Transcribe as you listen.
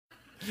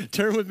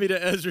Turn with me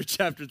to Ezra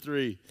chapter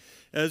 3.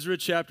 Ezra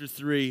chapter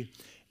 3.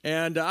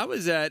 And I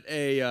was at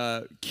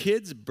a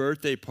kid's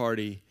birthday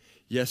party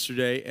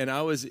yesterday, and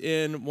I was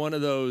in one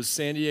of those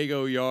San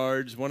Diego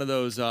yards, one of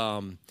those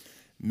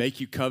make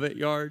you covet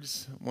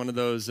yards, one of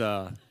those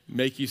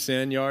make you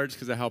sin yards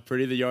because of how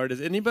pretty the yard is.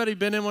 Anybody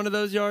been in one of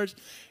those yards?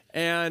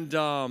 And,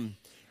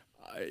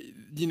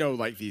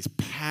 like these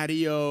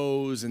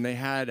patios, and they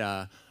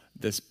had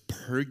this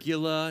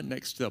pergola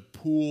next to the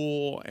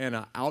pool and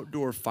an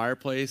outdoor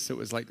fireplace. It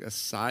was like the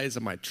size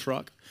of my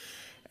truck.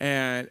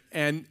 And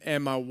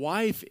my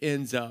wife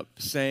ends up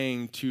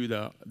saying to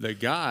the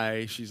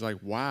guy, she's like,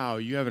 wow,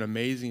 you have an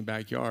amazing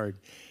backyard.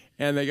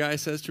 And the guy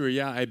says to her,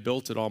 yeah, I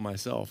built it all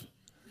myself.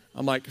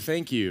 I'm like,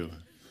 thank you.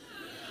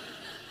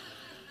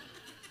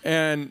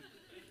 And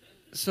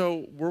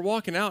so we're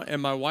walking out,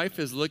 and my wife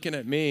is looking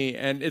at me,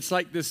 and it's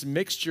like this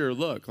mixture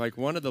look. Like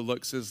one of the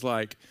looks is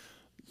like,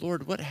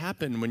 Lord, what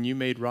happened when you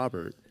made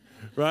Robert?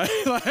 Right?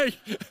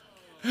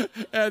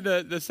 And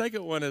the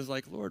second one is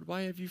like, Lord,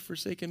 why have you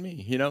forsaken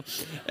me?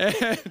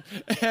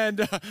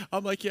 And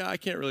I'm like, yeah, I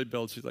can't really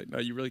build. She's like, no,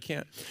 you really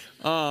can't.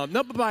 No,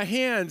 but my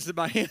hands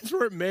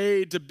weren't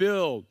made to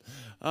build.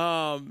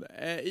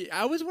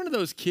 I was one of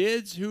those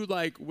kids who,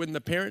 like, when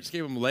the parents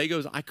gave them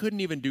Legos, I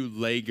couldn't even do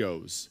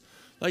Legos.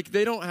 Like,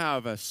 they don't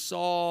have a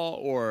saw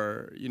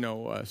or,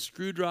 a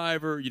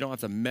screwdriver. You don't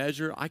have to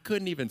measure. I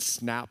couldn't even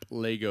snap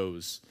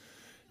Legos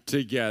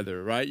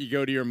together, right? You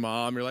go to your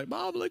mom, you're like,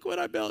 Mom, look what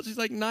I built. She's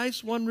like,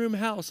 nice one-room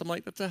house. I'm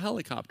like, that's a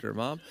helicopter,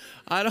 Mom.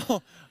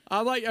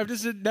 I've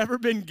just never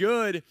been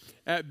good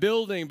at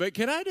building. But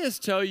can I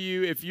just tell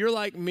you, if you're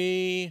like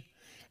me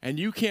and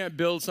you can't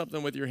build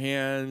something with your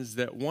hands,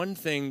 that one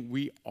thing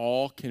we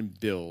all can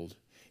build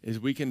is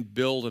we can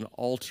build an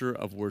altar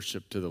of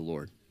worship to the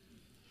Lord.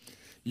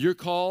 You're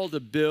called to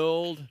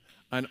build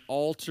an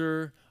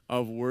altar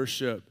of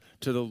worship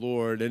to the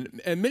Lord.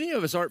 And many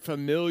of us aren't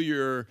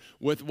familiar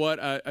with what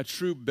a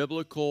true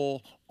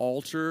biblical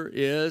altar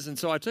is. And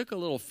so I took a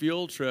little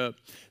field trip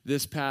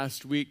this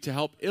past week to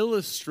help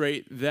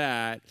illustrate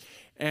that.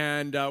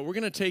 And we're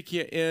going to take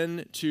you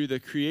into the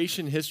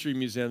Creation History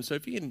Museum. So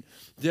if you can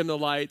dim the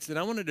lights, and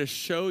I wanted to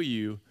show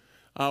you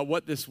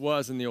what this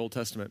was in the Old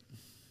Testament.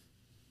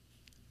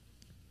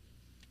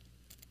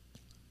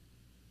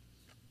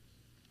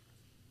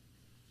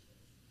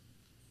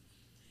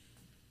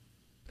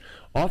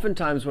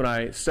 Oftentimes when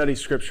I study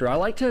Scripture, I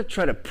like to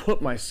try to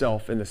put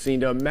myself in the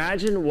scene, to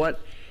imagine what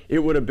it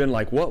would have been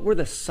like. What were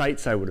the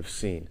sights I would have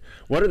seen?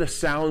 What are the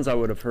sounds I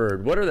would have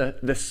heard? What are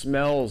the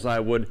smells I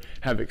would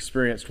have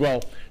experienced?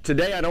 Well,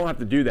 today I don't have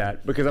to do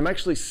that because I'm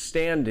actually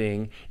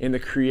standing in the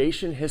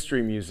Creation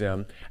History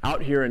Museum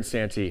out here in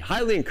Santee.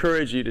 Highly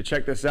encourage you to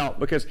check this out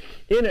because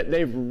in it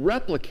they've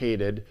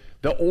replicated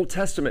the Old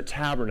Testament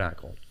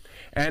tabernacle.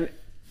 And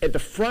at the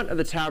front of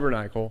the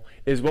tabernacle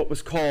is what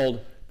was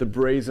called the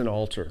brazen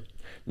altar.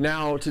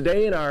 Now,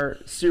 today in our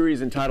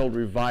series entitled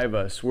Revive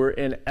Us, we're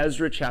in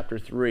Ezra chapter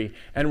 3,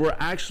 and we're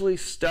actually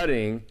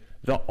studying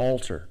the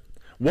altar.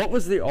 What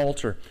was the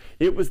altar?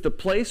 It was the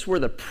place where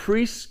the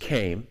priests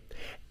came,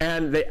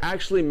 and they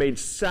actually made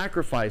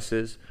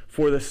sacrifices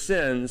for the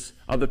sins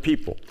of the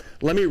people.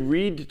 Let me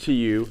read to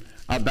you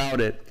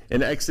about it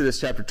in Exodus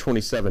chapter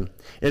 27.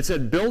 It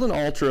said, build an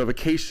altar of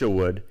acacia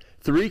wood,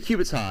 3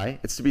 cubits high,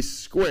 it's to be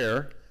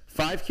square,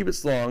 5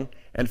 cubits long,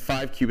 and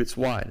 5 cubits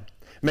wide.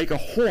 Make a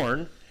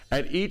horn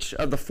at each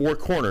of the 4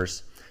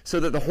 corners, so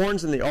that the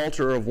horns in the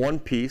altar are of one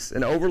piece,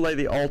 and overlay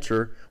the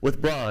altar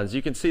with bronze.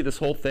 You can see this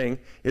whole thing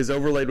is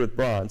overlaid with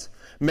bronze.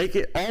 Make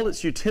it all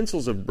its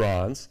utensils of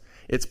bronze,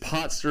 its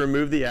pots to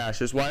remove the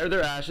ashes. Why are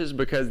there ashes?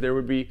 Because there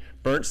would be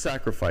burnt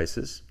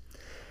sacrifices.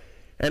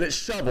 And its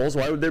shovels.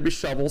 Why would there be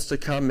shovels? To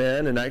come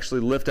in and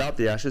actually lift out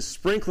the ashes.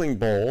 Sprinkling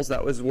bowls.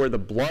 That was where the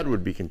blood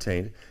would be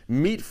contained.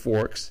 Meat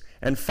forks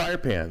and fire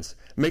pans.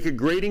 Make a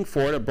grating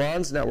for it, a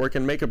bronze network,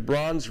 and make a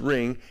bronze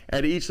ring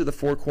at each of the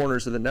 4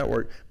 corners of the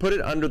network. Put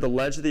it under the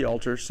ledge of the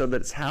altar so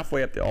that it's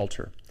halfway up the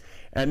altar.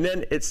 And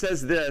then it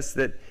says this,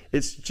 that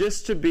it's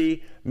just to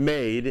be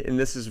made, and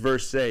this is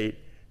verse 8,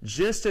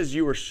 just as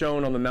you were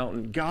shown on the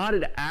mountain. God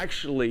had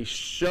actually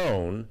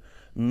shown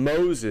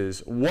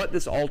Moses what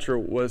this altar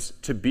was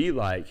to be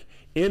like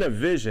in a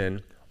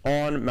vision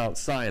on Mount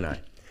Sinai.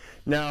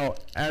 Now,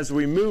 as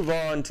we move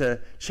on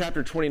to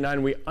chapter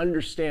 29, we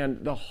understand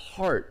the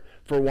heart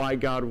for why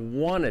God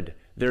wanted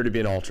there to be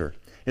an altar.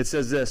 It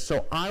says this,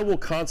 so I will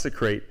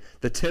consecrate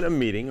the tent of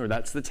meeting, or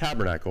that's the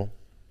tabernacle,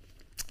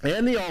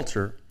 and the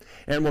altar,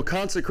 and will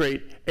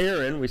consecrate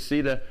Aaron, we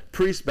see the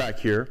priest back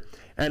here,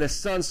 and his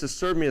sons to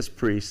serve me as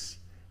priests.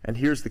 And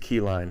here's the key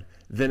line,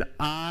 then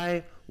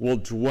I will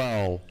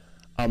dwell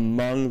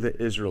among the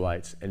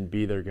Israelites and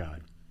be their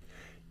God.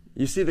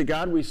 You see, the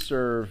God we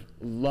serve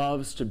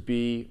loves to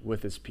be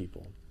with his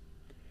people.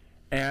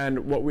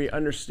 And what we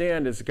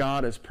understand is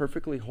God is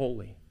perfectly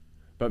holy,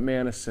 but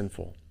man is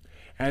sinful.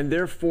 And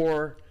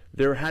therefore,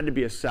 there had to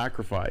be a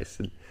sacrifice.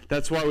 And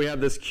that's why we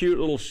have this cute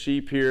little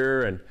sheep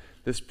here, and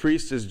this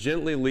priest is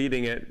gently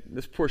leading it.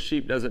 This poor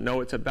sheep doesn't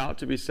know it's about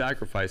to be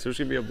sacrificed. There's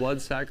going to be a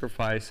blood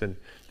sacrifice, and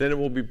then it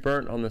will be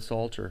burnt on this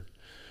altar.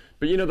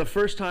 But you know, the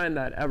first time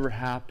that ever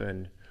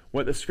happened,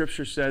 what the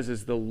scripture says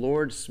is the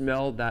Lord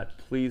smelled that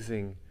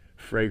pleasing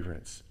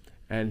fragrance,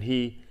 and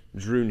he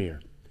drew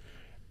near.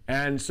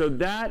 And so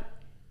that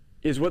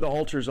is what the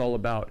altar is all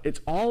about. It's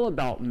all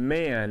about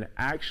man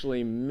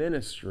actually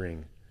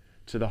ministering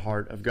to the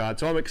heart of God.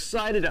 So I'm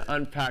excited to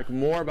unpack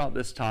more about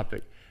this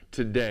topic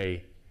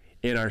today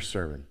in our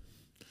sermon.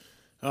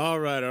 All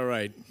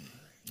right.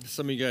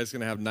 Some of you guys are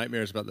going to have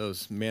nightmares about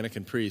those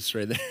mannequin priests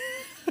right there.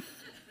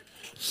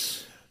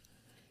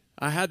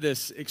 I had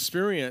this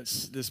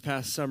experience this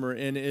past summer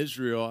in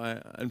Israel.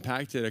 I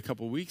unpacked it a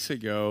couple weeks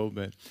ago,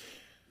 but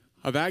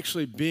of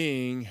actually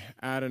being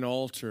at an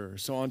altar.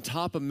 So on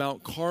top of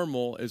Mount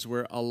Carmel is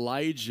where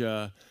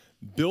Elijah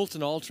built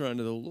an altar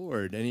unto the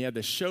Lord, and he had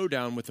the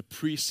showdown with the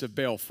priests of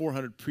Baal.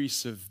 400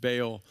 priests of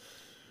Baal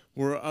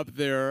were up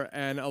there,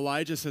 and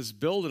Elijah says,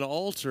 build an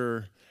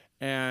altar,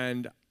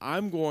 and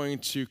I'm going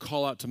to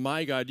call out to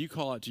my God, you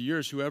call out to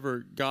yours. Whoever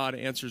God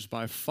answers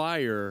by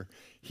fire,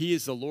 he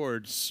is the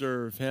Lord,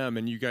 serve him.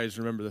 And you guys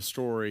remember the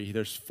story.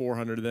 There's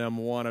 400 of them,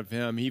 one of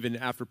him. Even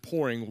after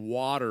pouring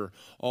water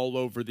all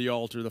over the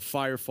altar, the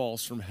fire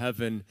falls from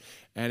heaven,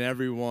 and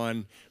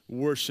everyone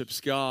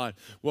worships God.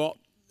 Well,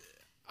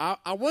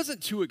 I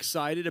wasn't too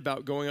excited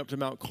about going up to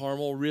Mount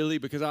Carmel, really,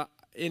 because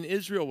in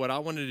Israel, what I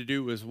wanted to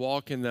do was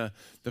walk in the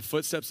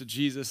footsteps of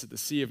Jesus at the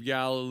Sea of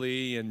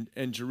Galilee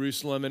and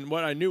Jerusalem. And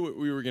what I knew what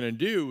we were going to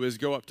do was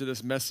go up to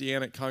this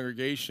Messianic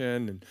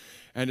congregation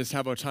and just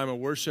have a time of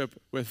worship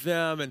with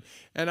them.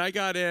 And I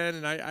got in,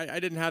 and I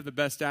didn't have the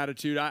best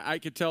attitude. I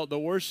could tell the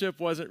worship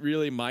wasn't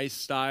really my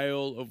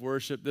style of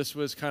worship. This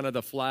was kind of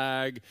the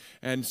flag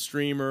and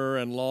streamer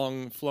and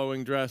long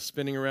flowing dress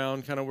spinning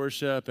around kind of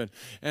worship.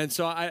 And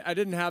so I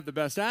didn't have the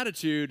best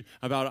attitude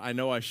about it. I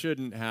know I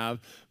shouldn't have.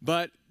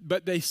 But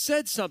they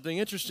said something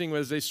interesting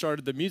as they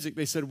started the music.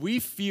 They said, we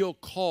feel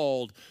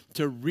called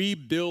to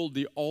rebuild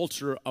the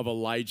altar of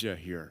Elijah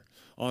here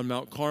on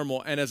Mount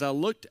Carmel. And as I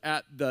looked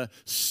at the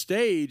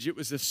stage, it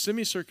was a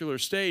semicircular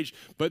stage,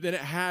 but then it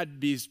had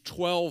these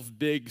 12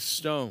 big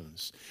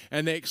stones.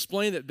 And they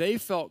explained that they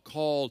felt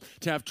called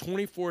to have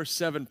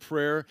 24/7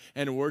 prayer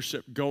and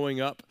worship going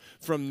up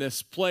from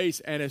this place.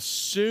 And as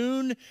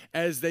soon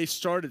as they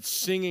started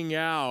singing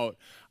out,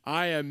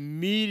 I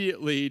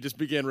immediately just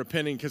began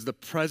repenting because the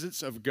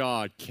presence of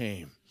God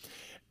came.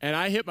 And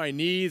I hit my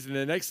knees, and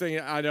the next thing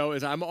I know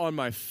is I'm on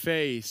my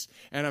face,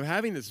 and I'm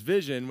having this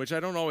vision, which I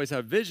don't always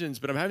have visions,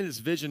 but I'm having this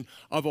vision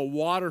of a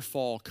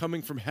waterfall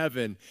coming from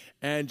heaven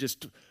and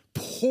just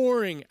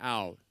pouring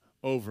out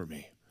over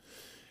me.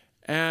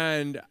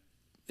 And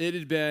it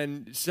had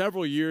been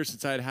several years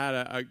since I had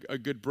had a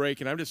good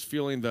break, and I'm just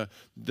feeling the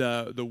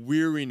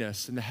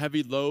weariness and the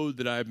heavy load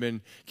that I've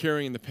been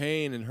carrying, the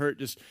pain and hurt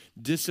just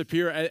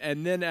disappear.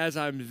 And then as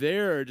I'm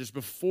there, just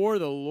before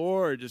the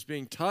Lord, just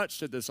being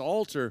touched at this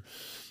altar,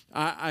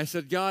 I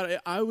said, God,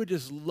 I would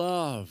just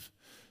love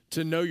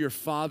to know your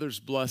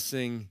Father's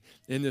blessing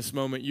in this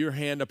moment, your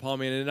hand upon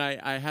me. And then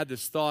I had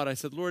this thought. I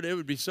said, Lord, it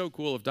would be so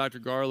cool if Dr.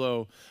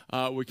 Garlow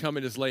would come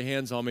and just lay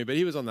hands on me. But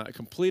he was on the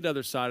complete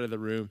other side of the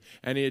room,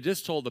 and he had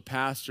just told the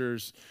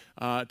pastors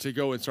to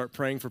go and start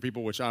praying for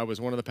people, which I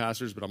was one of the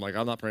pastors, but I'm like,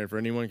 I'm not praying for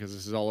anyone because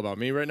this is all about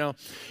me right now.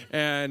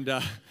 And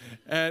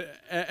I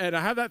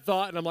have that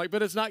thought, and I'm like,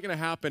 but it's not going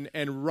to happen.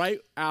 And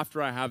right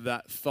after I have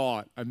that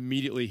thought,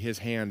 immediately his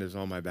hand is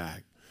on my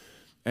back.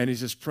 And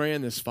he's just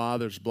praying this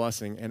Father's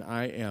blessing, and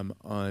I am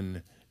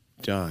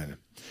undone.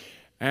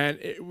 And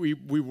we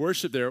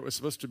worshiped there. It was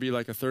supposed to be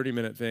like a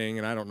 30-minute thing,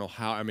 and I don't know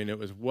how. I mean, it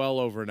was well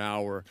over an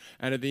hour.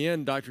 And at the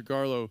end, Dr.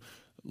 Garlow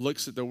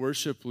looks at the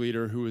worship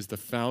leader, who is the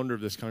founder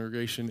of this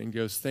congregation, and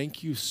goes,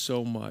 thank you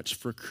so much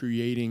for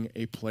creating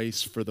a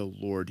place for the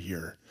Lord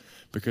here,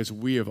 because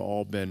we have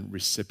all been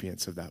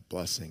recipients of that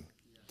blessing.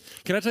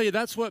 Can I tell you,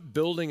 that's what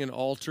building an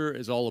altar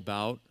is all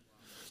about?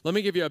 Let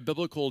me give you a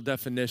biblical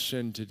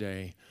definition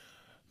today.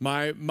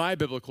 My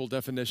biblical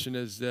definition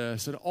is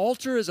this: an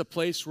altar is a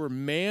place where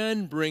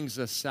man brings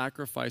a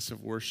sacrifice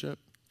of worship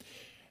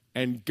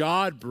and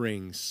God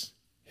brings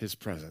his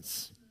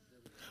presence.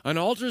 An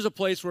altar is a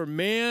place where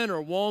man or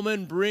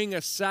woman bring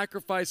a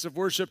sacrifice of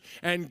worship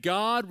and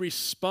God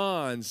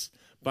responds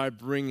by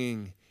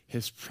bringing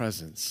his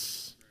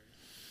presence.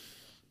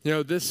 You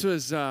know, this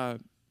was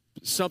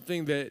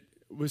something that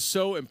was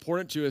so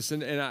important to us,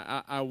 and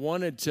I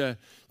wanted to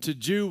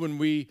do when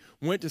we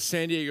went to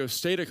San Diego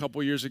State a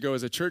couple years ago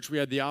as a church. We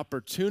had the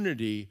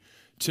opportunity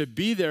to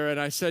be there, and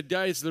I said,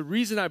 guys, the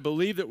reason I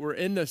believe that we're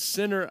in the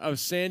center of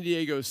San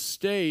Diego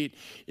State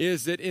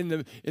is that in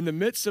the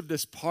midst of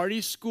this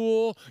party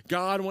school,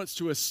 God wants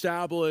to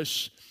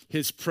establish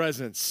his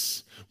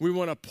presence. We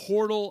want a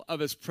portal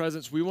of his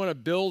presence. We want to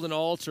build an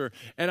altar.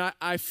 And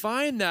I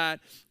find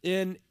that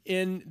in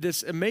in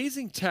this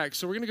amazing text,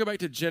 so we're going to go back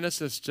to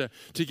Genesis to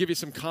give you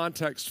some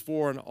context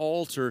for an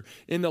altar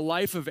in the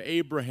life of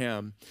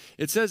Abraham.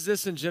 It says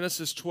this in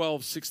Genesis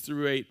 12, 6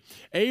 through 8.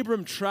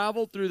 Abram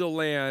traveled through the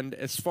land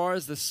as far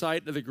as the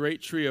site of the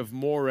great tree of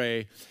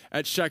Moreh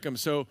at Shechem.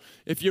 So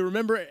if you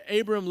remember,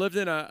 Abram lived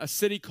in a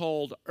city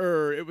called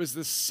Ur. It was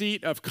the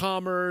seat of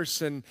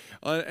commerce and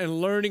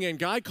learning, and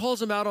God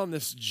calls him out on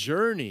this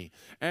journey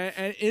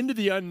and into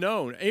the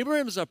unknown.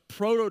 Abraham is a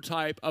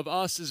prototype of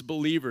us as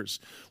believers.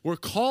 We're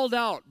called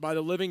out by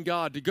the living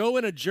God to go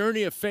in a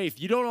journey of faith.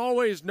 You don't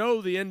always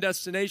know the end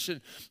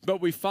destination, but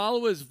we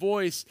follow his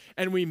voice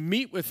and we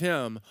meet with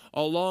him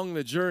along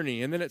the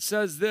journey. And then it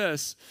says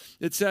this,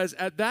 it says,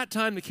 at that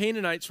time the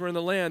Canaanites were in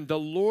the land. The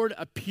Lord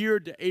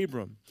appeared to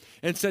Abram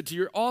and said, to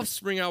your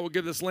offspring I will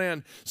give this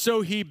land.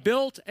 So he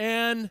built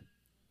an,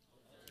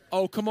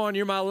 oh, come on,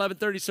 you're my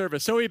 11:30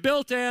 service. So he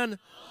built an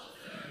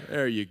altar.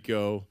 There you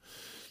go.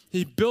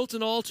 He built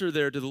an altar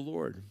there to the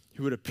Lord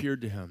who had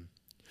appeared to him.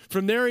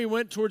 From there he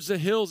went towards the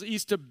hills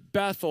east of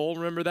Bethel,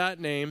 remember that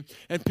name,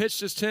 and pitched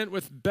his tent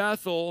with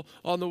Bethel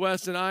on the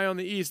west and Ai on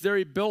the east. There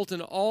he built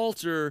an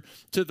altar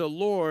to the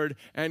Lord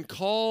and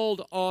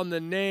called on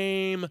the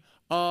name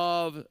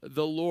of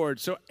the Lord.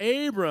 So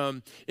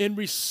Abram, in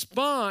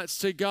response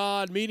to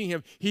God meeting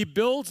him, he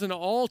builds an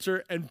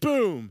altar and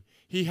boom,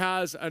 he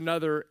has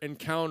another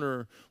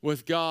encounter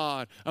with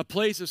God, a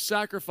place of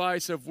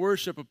sacrifice, of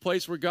worship, a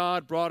place where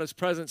God brought his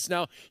presence.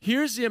 Now,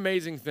 here's the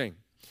amazing thing.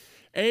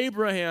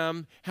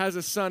 Abraham has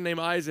a son named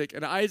Isaac,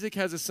 and Isaac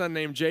has a son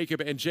named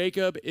Jacob, and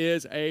Jacob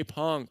is a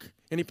punk.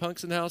 Any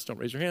punks in the house? Don't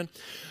raise your hand.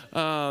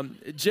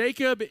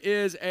 Jacob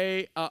is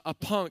a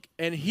punk,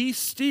 and he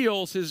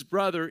steals his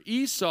brother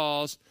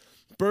Esau's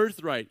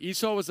birthright.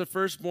 Esau was the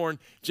firstborn.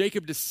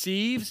 Jacob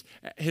deceives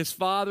his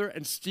father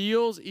and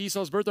steals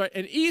Esau's birthright,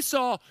 and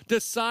Esau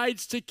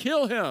decides to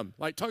kill him.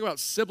 Like, talk about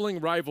sibling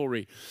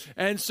rivalry.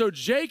 And so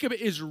Jacob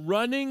is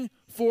running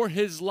for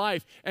his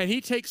life, and he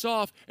takes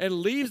off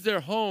and leaves their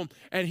home,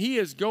 and he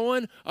is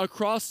going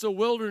across the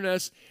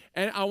wilderness.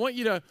 And I want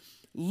you to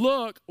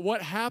look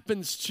what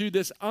happens to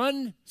this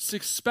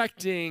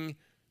unsuspecting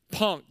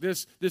punk,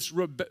 this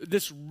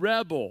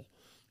rebel.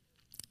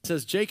 It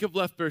says, Jacob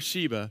left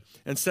Beersheba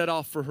and set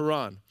off for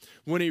Haran.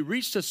 When he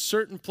reached a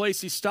certain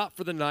place, he stopped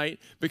for the night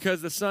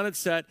because the sun had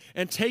set,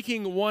 and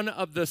taking one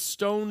of the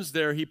stones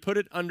there, he put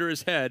it under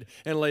his head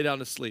and lay down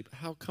to sleep.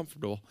 How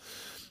comfortable.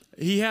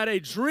 He had a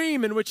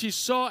dream in which he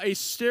saw a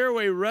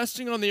stairway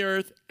resting on the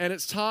earth and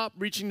its top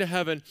reaching to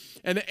heaven,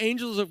 and the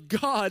angels of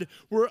God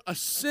were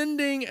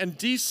ascending and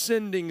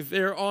descending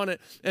there on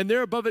it, and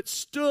there above it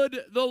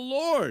stood the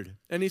Lord.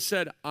 And he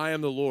said, I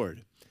am the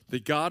Lord, the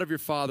God of your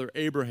father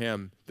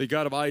Abraham, the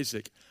God of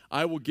Isaac.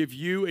 I will give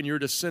you and your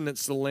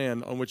descendants the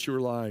land on which you are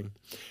lying.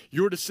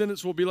 Your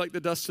descendants will be like the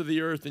dust of the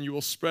earth, and you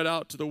will spread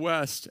out to the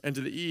west and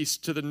to the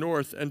east, to the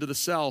north and to the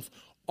south.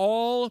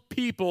 All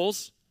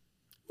peoples,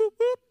 whoop,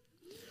 whoop,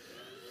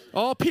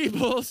 all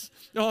peoples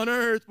on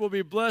earth will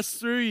be blessed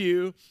through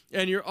you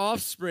and your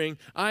offspring.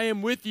 I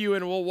am with you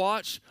and will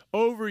watch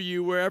over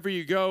you wherever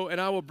you go, and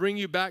I will bring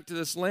you back to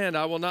this land.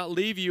 I will not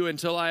leave you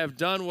until I have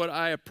done what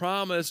I have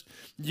promised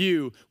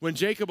you. When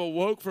Jacob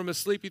awoke from his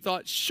sleep, he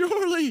thought,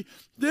 surely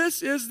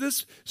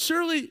the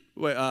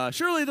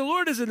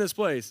Lord is in this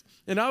place,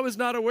 and I was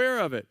not aware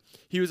of it.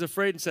 He was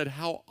afraid and said,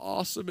 how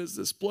awesome is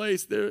this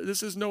place?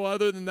 This is no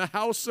other than the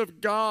house of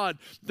God,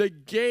 the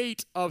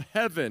gate of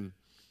heaven.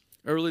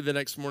 Early the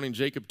next morning,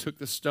 Jacob took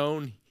the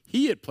stone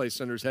he had placed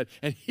under his head,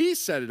 and he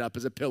set it up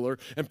as a pillar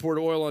and poured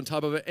oil on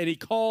top of it, and he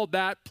called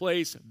that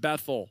place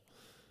Bethel.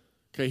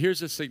 Okay,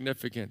 here's the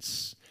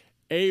significance.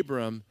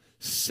 Abram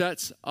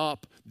sets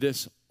up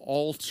this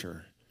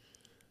altar,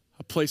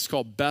 a place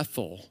called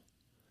Bethel,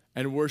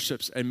 and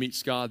worships and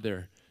meets God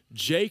there.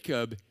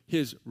 Jacob,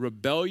 his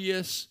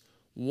rebellious,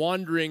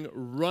 wandering,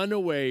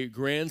 runaway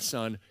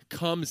grandson,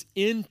 comes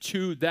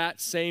into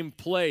that same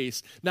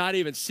place, not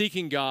even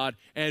seeking God,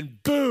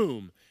 and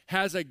boom,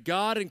 has a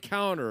God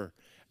encounter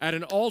at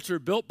an altar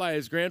built by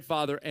his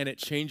grandfather, and it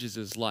changes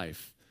his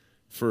life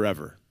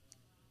forever.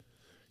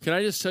 Can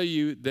I just tell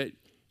you that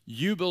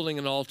you building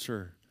an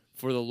altar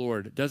for the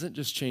Lord doesn't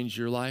just change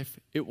your life,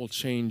 it will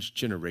change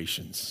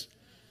generations.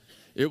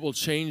 It will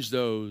change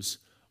those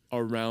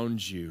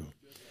around you.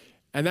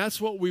 And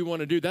that's what we want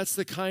to do. That's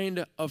the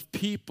kind of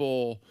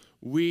people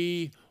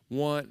we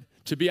want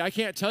to be. I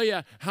can't tell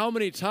you how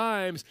many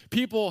times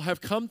people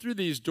have come through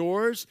these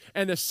doors,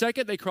 and the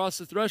second they cross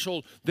the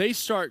threshold, they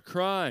start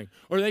crying.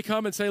 Or they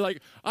come and say,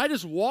 like, I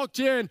just walked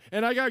in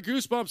and I got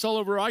goosebumps all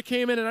over. I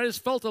came in and I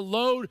just felt a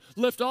load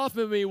lift off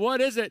of me. What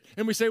is it?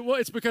 And we say, well,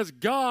 it's because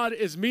God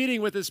is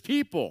meeting with his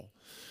people.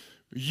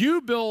 You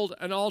build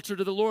an altar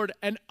to the Lord,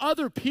 and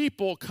other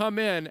people come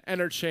in and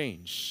are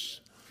changed.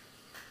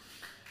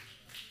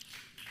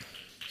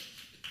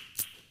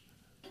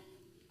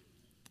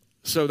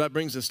 So that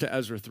brings us to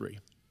Ezra 3.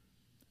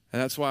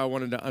 And that's why I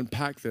wanted to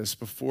unpack this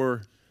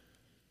before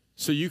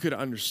so you could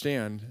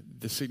understand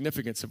the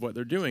significance of what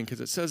they're doing, because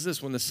it says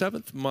this: when the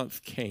seventh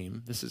month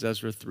came, this is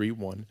Ezra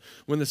 3:1,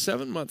 when the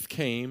seventh month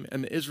came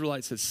and the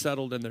Israelites had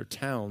settled in their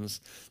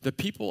towns, the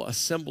people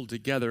assembled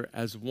together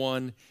as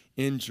one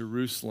in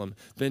Jerusalem.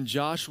 Then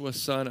Joshua,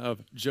 son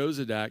of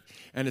Jozadak,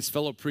 and his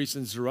fellow priests,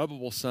 and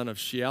Zerubbabel, son of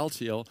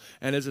Shealtiel,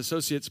 and his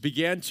associates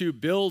began to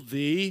build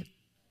the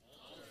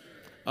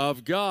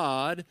of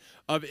God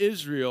of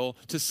Israel,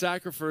 to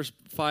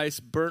sacrifice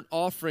burnt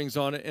offerings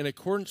on it in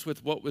accordance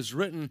with what was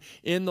written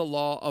in the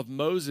law of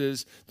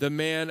Moses, the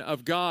man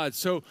of God.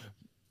 So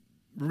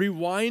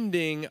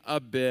rewinding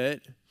a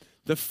bit,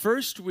 the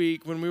first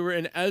week when we were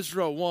in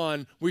Ezra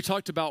 1, we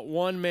talked about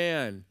one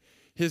man.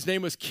 His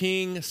name was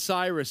King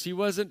Cyrus. He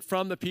wasn't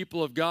from the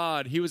people of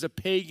God. He was a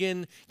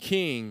pagan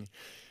king.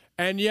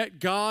 And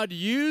yet God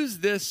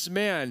used this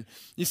man.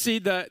 You see,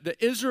 the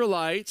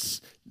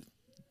Israelites,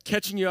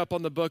 catching you up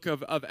on the book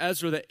of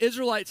Ezra, the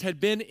Israelites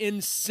had been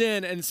in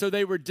sin, and so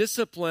they were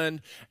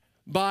disciplined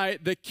by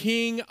the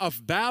king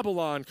of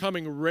Babylon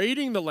coming,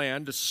 raiding the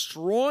land,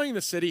 destroying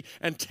the city,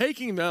 and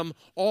taking them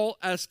all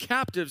as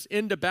captives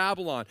into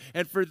Babylon.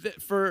 And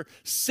for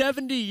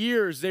 70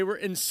 years, they were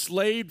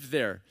enslaved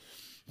there.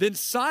 Then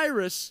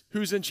Cyrus,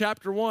 who's in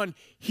chapter 1,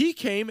 he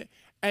came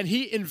and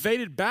he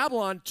invaded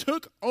Babylon,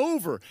 took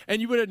over.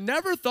 And you would have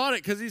never thought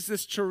it because he's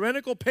this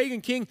tyrannical pagan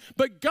king,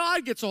 but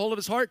God gets a hold of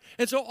his heart.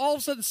 And so all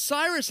of a sudden,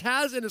 Cyrus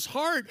has in his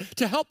heart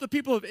to help the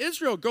people of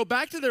Israel go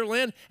back to their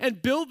land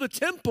and build the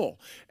temple.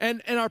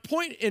 And our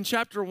point in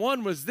chapter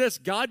 1 was this: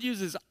 God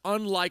uses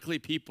unlikely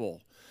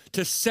people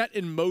to set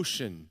in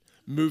motion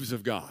moves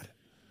of God.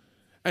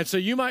 And so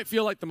you might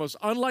feel like the most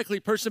unlikely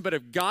person, but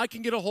if God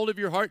can get a hold of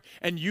your heart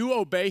and you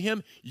obey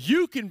him,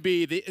 you can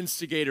be the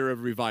instigator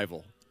of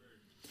revival.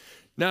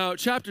 Now,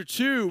 chapter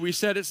 2, we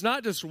said it's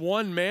not just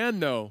one man,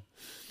 though.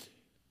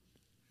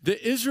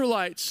 The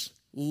Israelites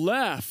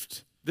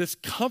left this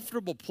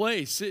comfortable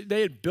place.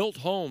 They had built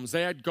homes,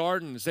 they had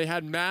gardens, they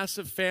had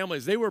massive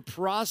families. They were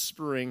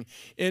prospering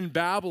in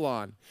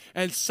Babylon.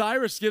 And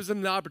Cyrus gives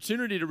them the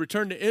opportunity to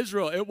return to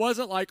Israel. It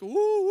wasn't like,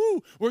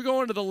 woo, we're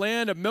going to the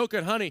land of milk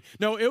and honey.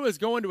 No, it was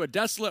going to a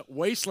desolate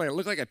wasteland. It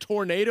looked like a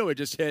tornado had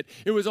just hit.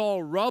 It was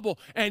all rubble.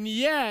 And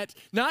yet,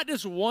 not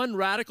just one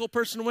radical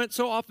person went.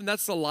 So often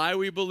that's the lie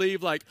we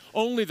believe, like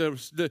only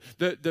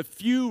the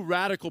few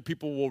radical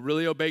people will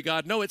really obey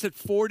God. No, it said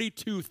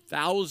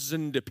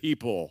 42,000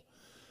 people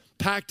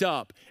packed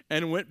up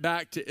and went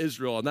back to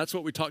Israel. And that's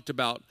what we talked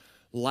about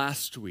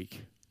last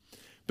week.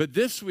 But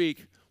this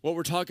week, what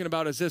we're talking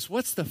about is this: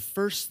 what's the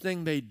first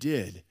thing they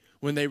did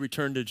when they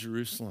returned to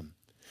Jerusalem?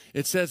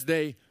 It says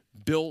they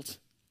built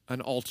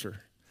an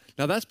altar.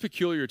 Now that's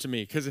peculiar to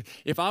me, because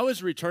if I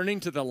was returning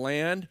to the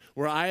land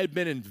where I had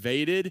been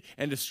invaded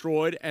and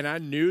destroyed and I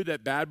knew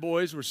that bad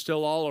boys were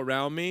still all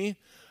around me,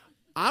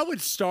 I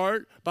would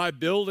start by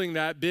building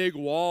that big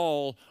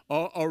wall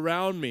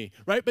around me,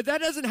 right? But that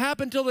doesn't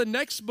happen till the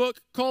next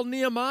book called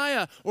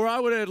Nehemiah, or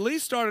I would have at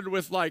least started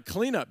with like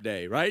cleanup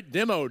day, right?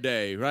 Demo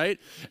day, right?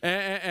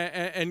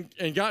 And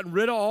gotten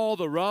rid of all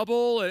the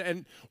rubble,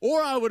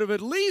 or I would have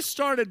at least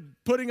started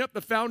putting up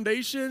the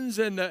foundations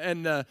and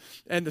the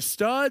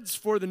studs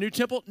for the new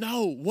temple.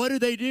 No, what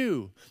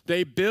do?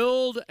 They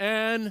build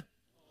an.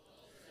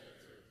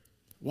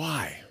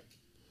 Why?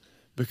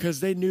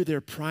 Because they knew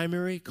their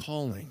primary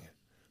calling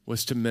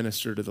was to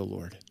minister to the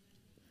Lord.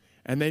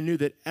 And they knew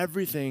that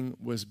everything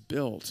was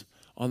built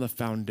on the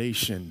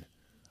foundation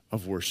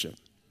of worship.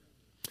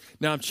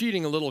 Now, I'm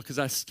cheating a little because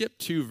I skipped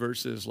 2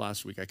 verses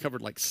last week. I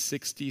covered like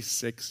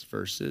 66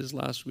 verses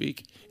last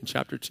week in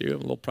chapter 2. I'm a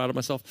little proud of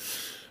myself.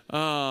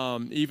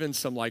 Even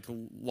some like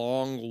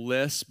long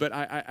lists, but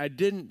I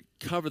didn't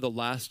cover the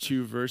last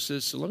 2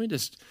 verses. So let me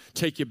just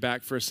take you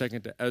back for a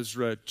second to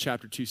Ezra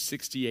chapter 2,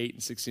 68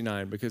 and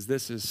 69, because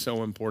this is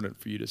so important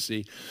for you to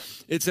see.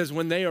 It says,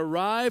 when they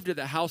arrived at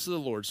the house of the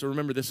Lord, so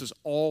remember this is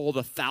all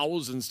the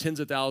thousands, tens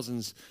of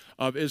thousands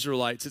of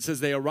Israelites. It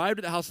says they arrived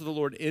at the house of the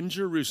Lord in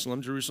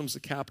Jerusalem. Jerusalem's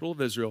the capital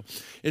of Israel.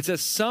 It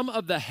says some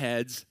of the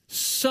heads,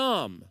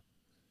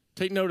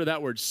 take note of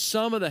that word,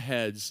 some of the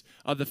heads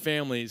of the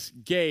families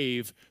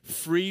gave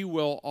free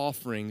will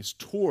offerings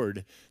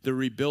toward the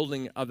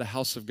rebuilding of the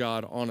house of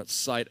God on its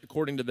site.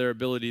 According to their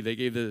ability, they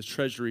gave the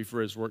treasury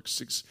for his work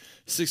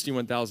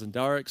 61,000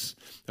 darics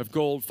of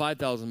gold,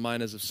 5,000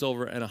 minas of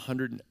silver, and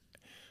 100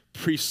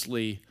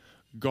 priestly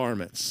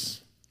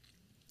garments.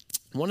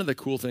 One of the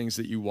cool things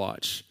that you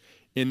watch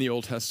in the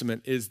Old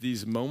Testament is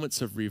these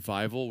moments of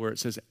revival where it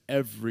says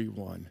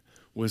everyone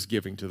was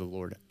giving to the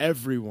Lord.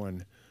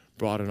 Everyone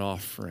brought an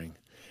offering.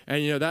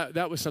 And you know,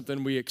 that was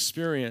something we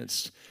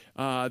experienced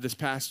this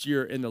past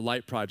year in the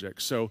Light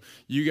Project. So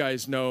you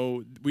guys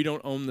know we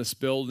don't own this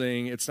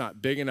building. It's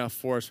not big enough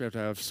for us. We have to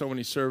have so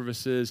many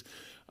services.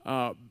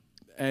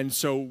 And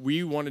so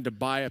we wanted to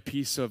buy a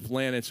piece of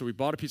land. And so we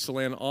bought a piece of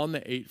land on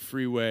the 8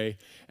 freeway,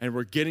 and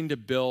we're getting to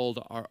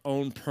build our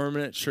own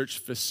permanent church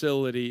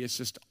facility. It's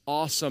just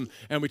awesome.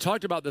 And we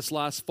talked about this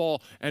last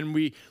fall, and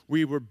we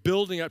were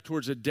building up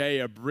towards a day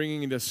of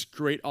bringing this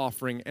great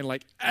offering. And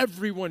like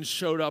everyone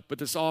showed up with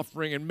this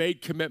offering and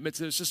made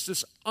commitments. It was just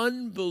this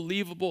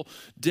unbelievable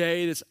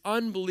day, this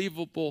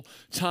unbelievable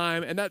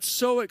time. And that's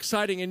so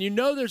exciting. And you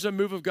know there's a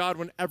move of God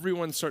when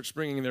everyone starts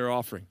bringing their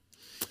offering.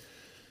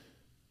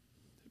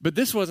 But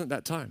this wasn't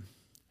that time.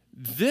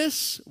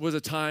 This was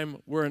a time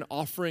where an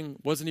offering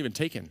wasn't even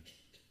taken.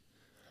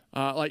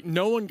 Like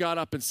no one got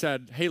up and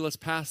said, hey, let's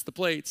pass the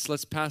plates,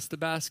 let's pass the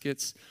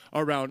baskets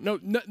around. No,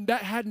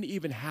 that hadn't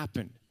even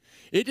happened.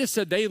 It just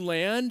said they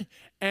land,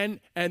 and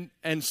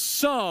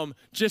some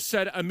just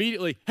said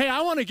immediately, hey,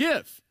 I want to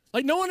give.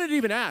 Like no one had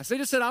even asked. They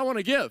just said, I want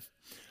to give.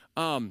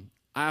 I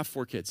have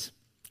 4 kids,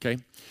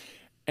 okay?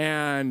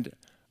 And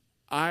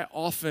I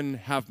often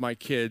have my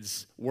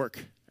kids work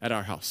at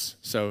our house.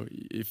 So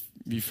if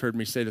you've heard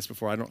me say this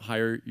before, I don't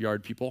hire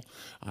yard people.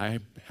 I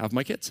have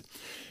my kids.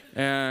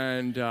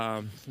 And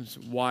it's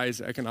wise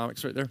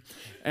economics right there.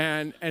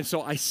 And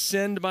so I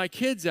send my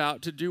kids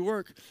out to do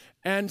work.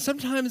 And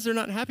sometimes they're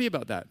not happy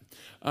about that.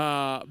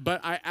 But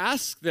I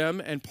ask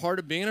them, and part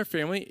of being in our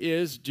family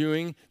is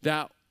doing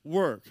that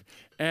work.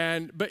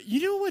 But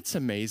you know what's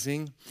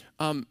amazing?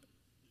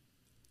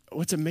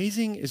 What's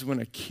amazing is when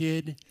a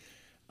kid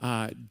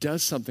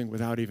does something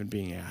without even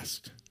being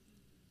asked.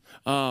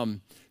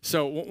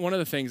 So one of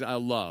the things I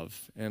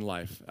love in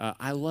life,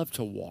 I love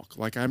to walk.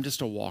 Like I'm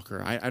just a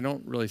walker. I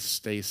don't really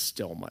stay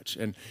still much.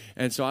 And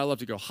so I love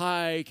to go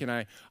hike, and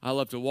I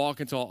love to walk,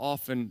 and so I'll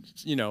often,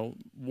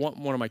 want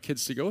one of my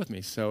kids to go with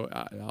me. So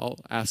I'll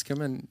ask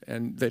them,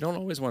 and they don't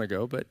always want to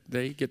go, but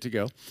they get to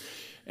go.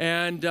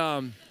 And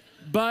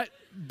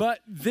but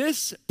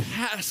this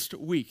past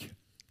week,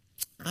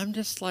 I'm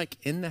just like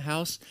in the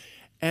house,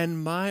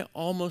 and my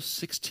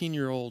almost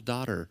 16-year-old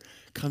daughter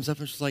comes up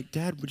and she's like,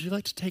 Dad, would you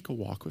like to take a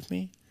walk with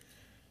me?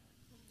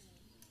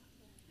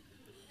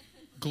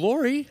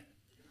 Glory.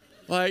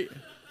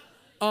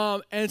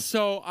 And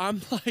so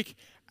I'm like,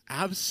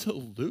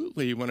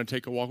 absolutely want to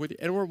take a walk with you.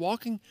 And we're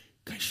walking.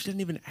 Guys, she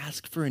didn't even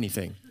ask for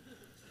anything.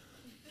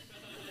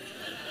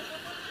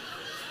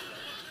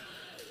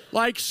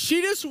 Like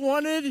she just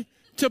wanted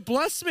to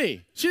bless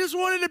me. She just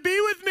wanted to be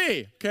with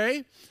me,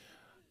 okay?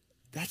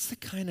 That's the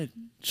kind of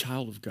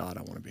child of God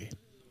I want to be.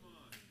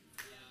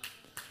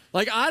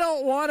 Like I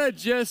don't want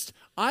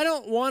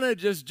to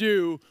just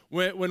do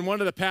when one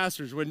of the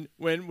pastors,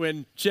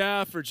 when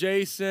Jeff or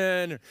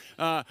Jason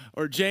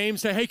or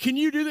James say, hey, can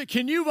you do that?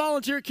 Can you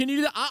volunteer? Can you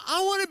do that?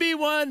 I want to be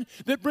one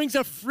that brings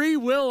a free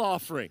will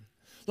offering.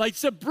 Like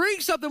to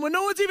bring something when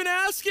no one's even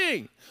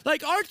asking.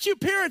 Like aren't you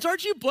parents,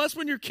 aren't you blessed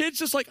when your kid's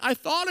just like, I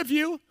thought of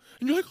you.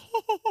 And you're like,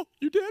 oh,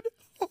 you did?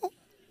 Oh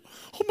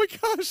my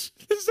gosh,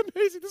 this is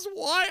amazing. This is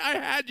why I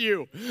had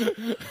you.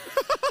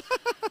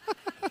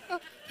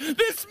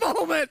 This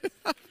moment.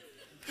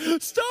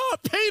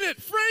 Stop, paint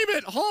it, frame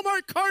it,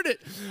 Hallmark card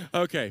it.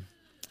 Okay.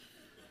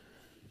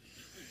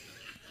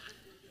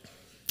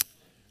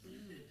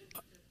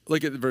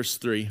 Look at verse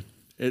 3.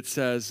 It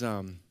says,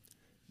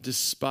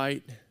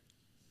 despite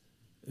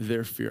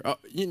their fear. Oh,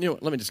 you know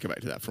what? Let me just go back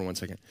to that for 1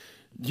 second.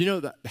 You know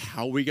that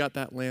how we got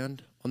that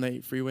land on the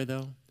 8 freeway,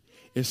 though?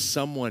 Is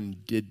someone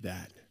did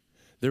that.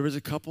 There was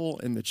a couple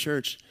in the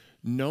church,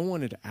 no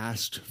one had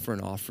asked for an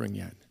offering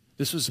yet.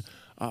 This was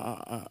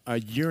a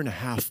year and a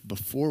half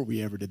before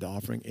we ever did the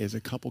offering, is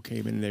a couple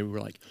came in and they were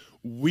like,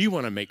 we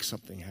want to make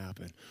something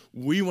happen.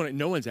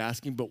 No one's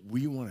asking, but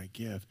we want to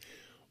give.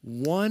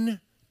 One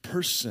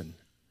person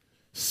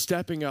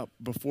stepping up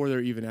before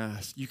they're even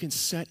asked, you can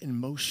set in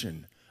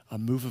motion a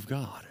move of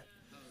God.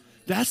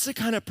 That's the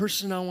kind of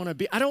person I want to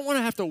be. I don't want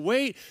to have to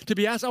wait to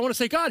be asked. I want to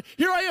say, God,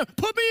 here I am.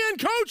 Put me in,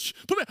 coach.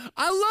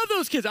 I love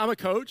those kids. I'm a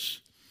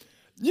coach.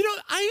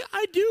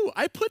 I do.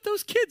 I put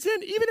those kids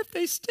in even if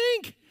they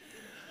stink.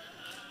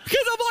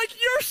 Because I'm like,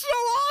 you're so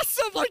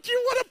awesome. Like, you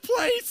want to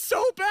play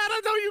so bad. I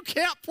know you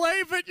can't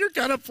play, but you're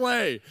going to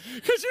play.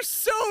 Because you're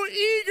so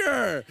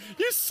eager.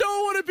 You so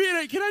want to be in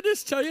it. Can I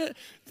just tell you,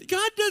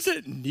 God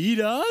doesn't need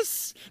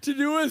us to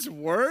do his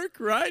work,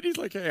 right? He's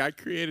like, hey, I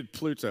created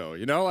Pluto,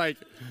 But you're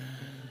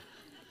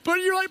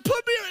like,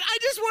 put me in. I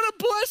just want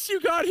to bless you,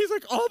 God. He's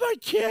like, oh, my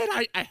kid,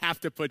 I have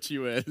to put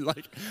you in.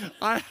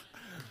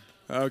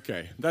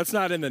 Okay, that's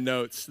not in the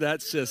notes.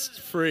 That's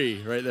just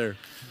free right there.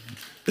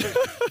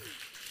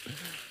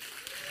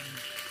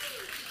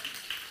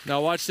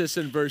 Now watch this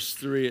in verse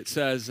 3. It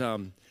says,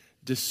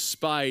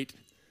 despite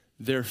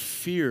their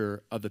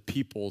fear of the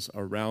peoples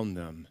around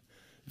them,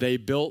 they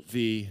built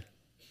the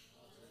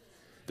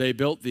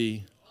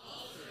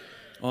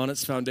on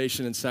its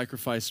foundation and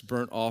sacrificed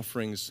burnt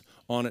offerings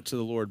on it to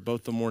the Lord,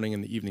 both the morning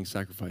and the evening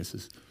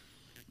sacrifices.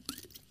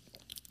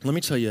 Let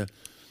me tell you,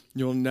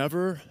 you'll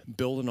never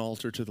build an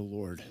altar to the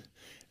Lord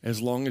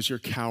as long as you're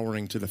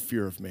cowering to the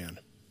fear of man.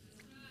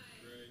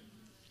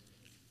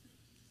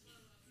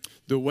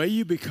 The way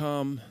you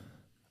become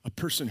a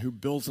person who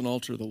builds an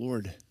altar to the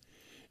Lord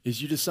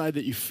is you decide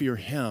that you fear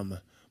him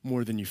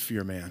more than you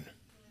fear man.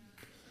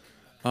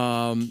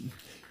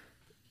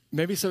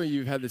 Maybe some of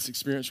you have had this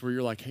experience where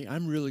you're like, hey,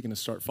 I'm really going to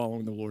start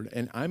following the Lord,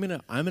 and I'm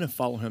gonna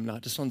follow him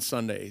not just on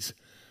Sundays,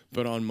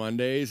 but on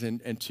Mondays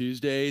and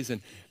Tuesdays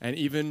and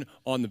even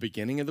on the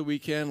beginning of the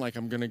weekend. Like,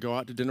 I'm going to go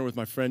out to dinner with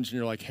my friends, and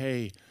you're like,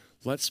 hey,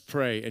 let's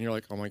pray. And you're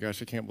like, oh my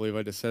gosh, I can't believe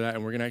I just said that.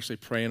 And we're going to actually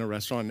pray in a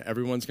restaurant, and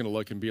everyone's going to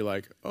look and be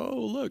like, oh,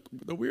 look,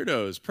 the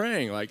weirdos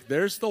praying. Like,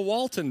 there's the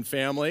Walton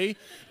family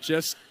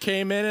just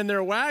came in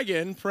their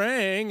wagon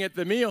praying at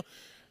the meal.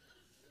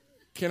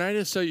 Can I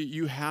just tell you,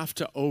 you have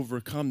to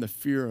overcome the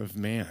fear of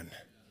man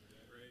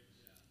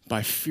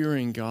by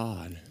fearing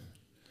God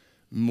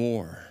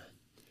more,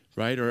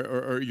 right?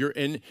 Or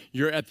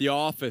you're at the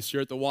office,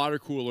 you're at the water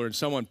cooler, and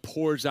someone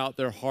pours out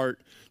their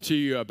heart to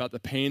you about the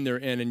pain they're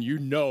in, and you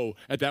know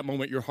at that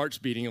moment your heart's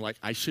beating, and like,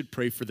 I should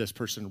pray for this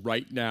person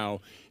right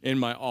now in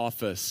my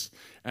office.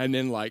 And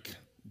then like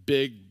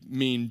big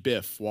mean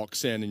Biff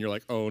walks in, and you're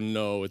like, oh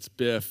no, it's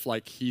Biff.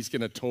 Like, he's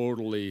going to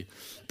totally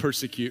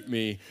persecute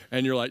me.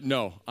 And you're like,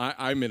 no,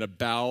 I'm going to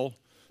bow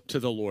to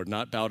the Lord,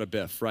 not bow to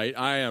Biff, right?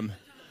 I am.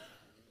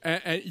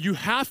 And you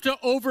have to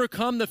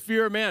overcome the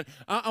fear of man.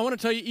 I want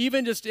to tell you,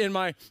 even just in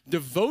my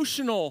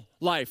devotional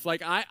life,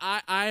 like like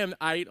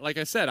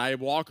I said, I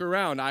walk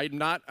around. I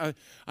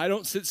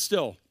don't sit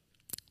still.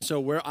 So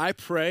where I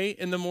pray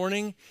in the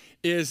morning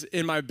is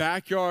in my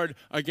backyard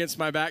against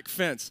my back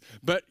fence.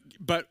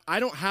 But I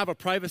don't have a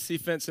privacy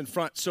fence in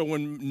front. So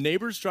when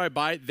neighbors drive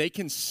by, they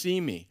can see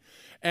me.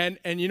 And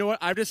you know what?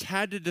 I've just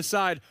had to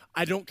decide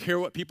I don't care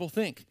what people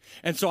think.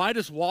 And so I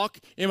just walk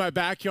in my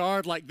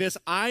backyard like this.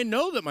 I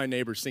know that my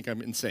neighbors think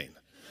I'm insane.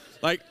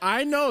 Like,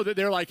 I know that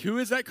they're like, who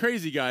is that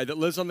crazy guy that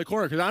lives on the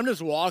corner? Because I'm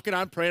just walking,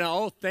 I'm praying,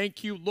 oh,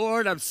 thank you,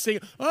 Lord. I'm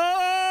singing,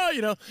 oh,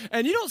 you know.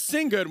 And you don't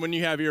sing good when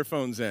you have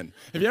earphones in.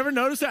 Have you ever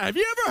noticed that? Have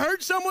you ever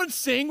heard someone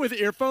sing with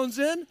earphones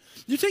in?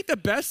 You take the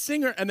best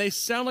singer, and they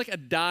sound like a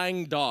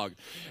dying dog.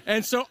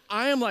 And so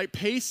I am like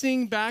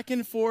pacing back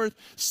and forth,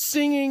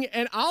 singing,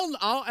 and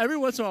I'll every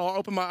once in a while, I'll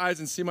open my eyes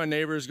and see my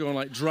neighbors going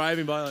like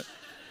driving by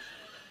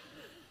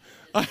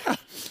like,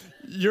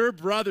 your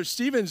brother,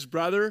 Stephen's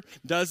brother,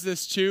 does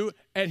this too,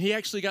 and he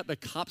actually got the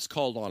cops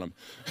called on him.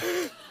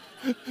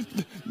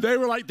 They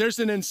were like, there's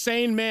an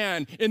insane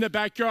man in the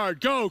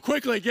backyard. Go,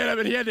 quickly, get him.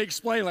 And he had to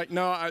explain, like,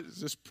 no, I was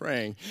just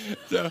praying.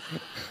 So,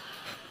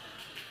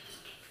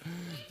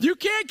 you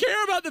can't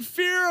care about the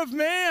fear of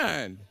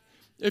man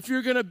if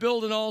you're going to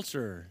build an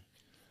altar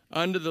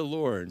unto the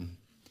Lord.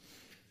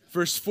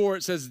 Verse 4,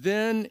 it says,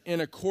 then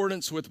in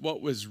accordance with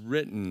what was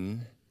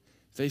written,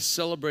 they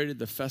celebrated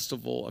the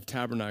festival of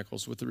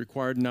tabernacles with the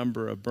required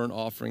number of burnt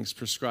offerings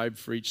prescribed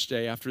for each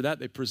day. After that,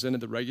 they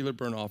presented the regular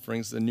burnt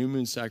offerings, the new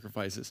moon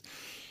sacrifices,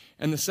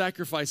 and the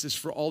sacrifices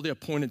for all the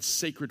appointed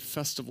sacred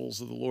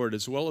festivals of the Lord,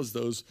 as well as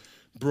those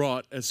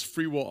brought as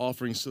freewill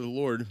offerings to the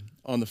Lord.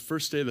 On the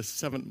first day of the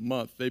 7th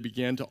month, they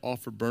began to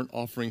offer burnt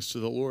offerings to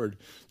the Lord,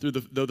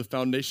 though the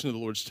foundation of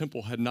the Lord's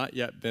temple had not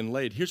yet been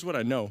laid. Here's what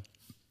I know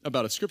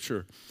about a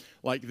scripture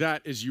like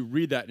that is you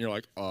read that and you're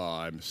like, oh,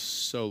 I'm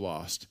so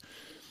lost.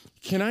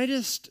 Can I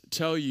just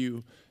tell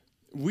you,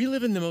 we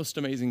live in the most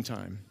amazing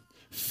time.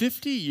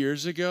 50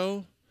 years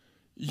ago,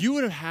 you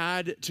would have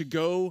had to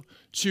go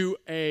to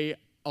a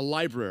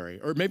library,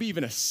 or maybe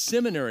even a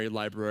seminary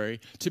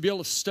library, to be able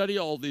to study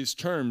all these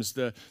terms,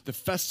 the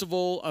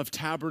Festival of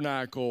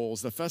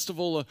Tabernacles, the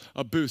Festival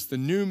of Booths, the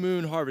New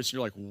Moon Harvest.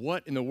 You're like,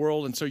 what in the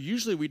world? And so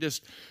usually we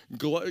just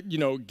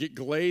get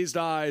glazed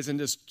eyes and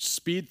just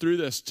speed through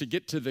this to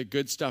get to the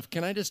good stuff.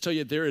 Can I just tell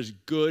you, there is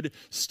good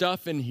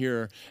stuff in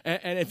here.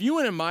 And if you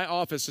went in my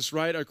office, just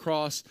right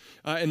across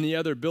in the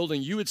other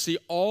building, you would see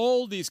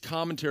all these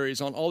commentaries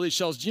on all these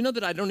shelves. Do you know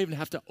that I don't even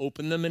have to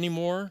open them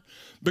anymore?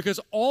 Because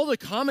all the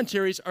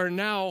commentaries are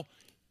now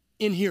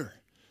in here.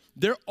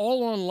 They're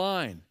all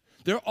online.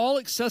 They're all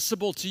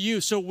accessible to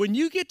you. So when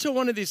you get to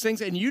one of these things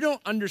and you don't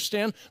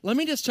understand, let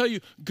me just tell you,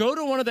 go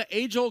to one of the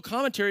age-old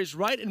commentaries,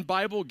 right in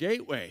Bible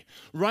Gateway,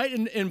 right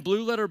in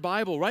Blue Letter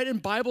Bible, right in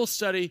Bible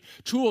study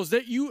tools.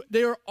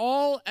 They are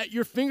all at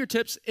your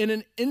fingertips in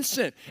an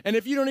instant. And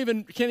if you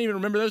can't even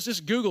remember those,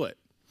 just Google it.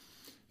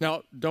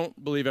 Now,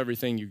 don't believe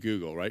everything you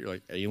Google, right? You're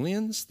like,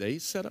 aliens? They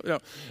set up?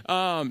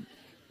 No.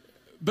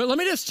 But let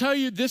me just tell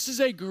you, this is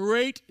a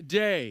great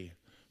day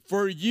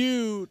for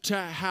you to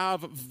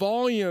have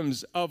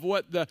volumes of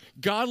what the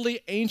godly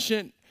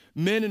ancient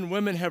men and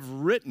women have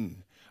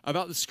written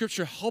about the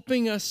scripture,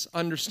 helping us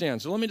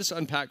understand. So let me just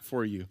unpack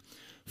for you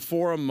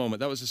for a moment.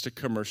 That was just a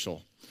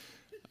commercial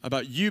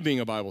about you being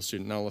a Bible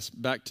student. Now let's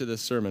back to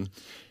this sermon.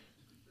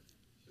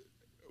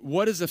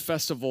 What is the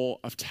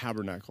Festival of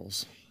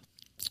Tabernacles?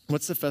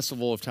 What's the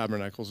Festival of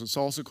Tabernacles? It's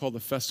also called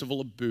the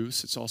Festival of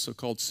Booths. It's also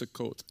called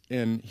Sukkot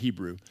in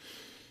Hebrew.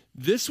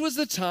 This was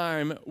the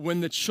time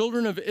when the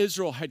children of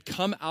Israel had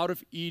come out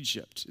of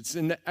Egypt. It's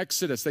in the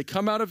Exodus. They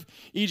come out of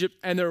Egypt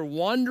and they're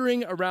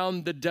wandering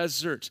around the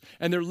desert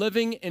and they're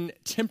living in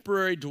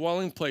temporary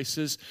dwelling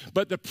places,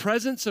 but the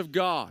presence of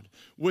God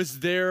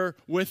was there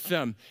with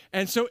them.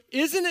 And so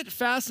isn't it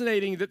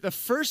fascinating that the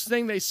first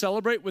thing they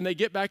celebrate when they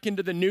get back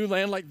into the new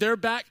land, like they're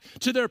back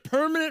to their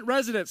permanent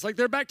residence, like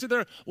they're back to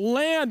their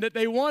land that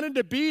they wanted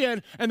to be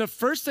in, and the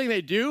first thing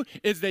they do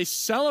is they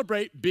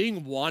celebrate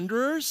being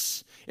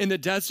wanderers in the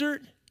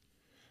desert.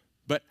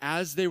 But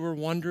as they were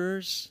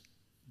wanderers,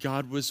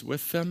 God was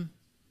with them.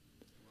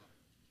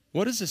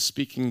 What is this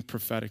speaking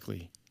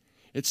prophetically?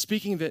 It's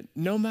speaking that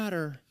no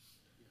matter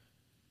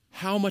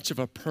how much of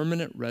a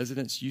permanent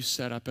residence you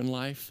set up in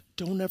life,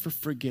 don't ever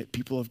forget,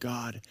 people of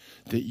God,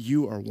 that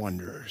you are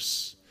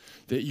wanderers,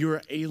 that you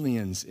are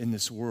aliens in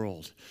this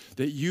world,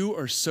 that you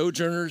are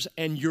sojourners,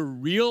 and your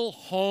real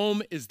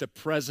home is the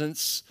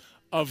presence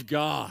of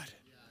God.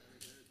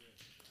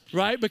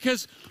 Right?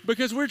 Because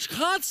we're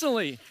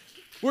constantly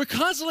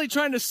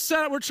trying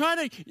to we're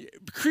trying to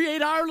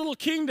create our little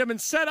kingdom and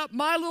set up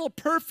my little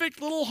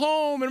perfect little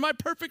home and my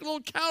perfect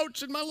little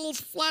couch and my little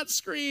flat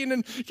screen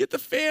and get the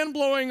fan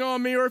blowing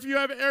on me. Or if you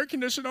have air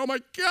conditioning, oh my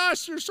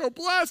gosh, you're so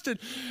blessed.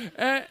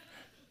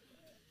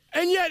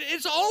 And yet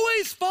it's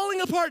always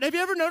falling apart. Have you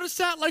ever noticed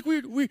that? Like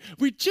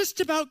we just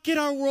about get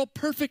our world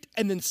perfect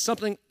and then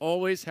something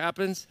always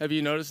happens. Have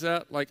you noticed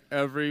that? Like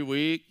every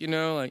week,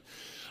 like,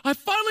 I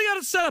finally got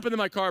it set up, and then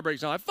my car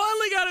breaks down. I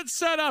finally got it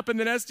set up, and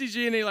then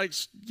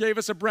SDG&E gave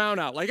us a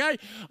brownout. Like I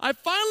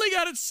finally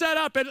got it set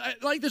up, and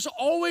there's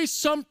always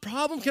some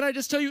problem. Can I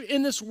just tell you,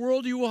 in this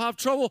world you will have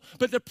trouble,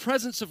 but the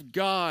presence of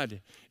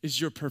God is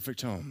your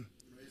perfect home.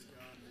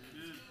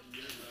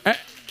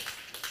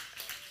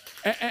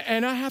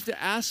 And I have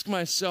to ask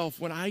myself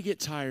when I get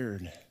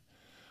tired,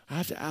 I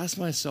have to ask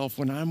myself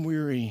when I'm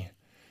weary,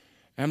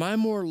 am I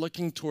more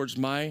looking towards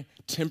my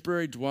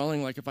temporary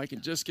dwelling, like if I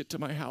can just get to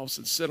my house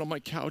and sit on my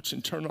couch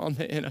and turn on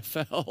the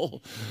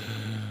NFL?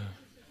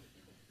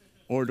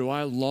 Or do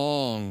I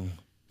long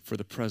for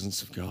the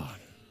presence of God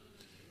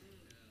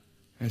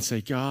and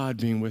say, God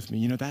being with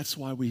me? That's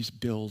why we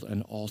build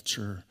an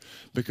altar,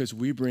 because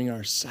we bring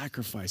our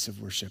sacrifice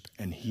of worship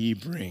and He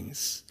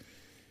brings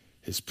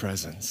His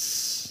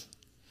presence.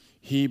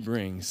 He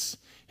brings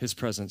His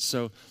presence.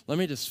 So let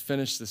me just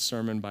finish this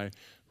sermon by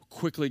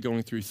quickly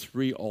going through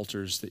 3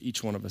 altars that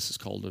each one of us is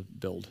called to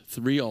build.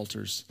 3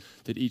 altars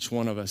that each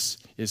one of us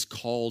is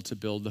called to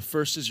build. The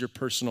first is your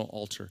personal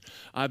altar.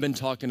 I've been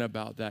talking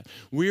about that.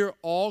 We're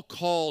all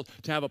called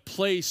to have a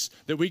place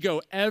that we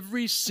go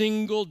every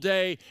single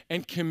day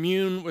and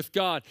commune with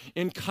God.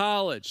 In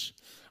college,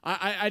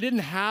 I didn't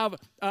have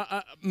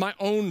my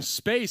own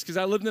space because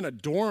I lived in a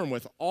dorm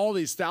with all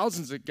these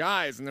thousands of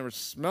guys, and they were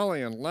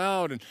smelly and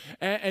loud.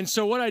 And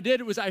so what I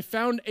did was I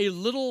found a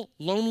little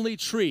lonely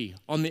tree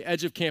on the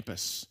edge of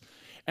campus.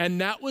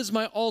 And that was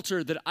my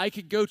altar that I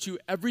could go to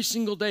every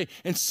single day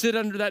and sit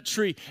under that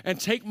tree and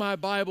take my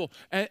Bible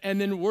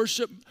and then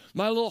worship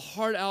my little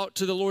heart out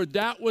to the Lord.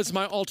 That was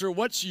my altar.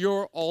 What's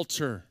your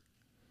altar?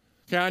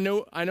 Okay,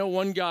 I know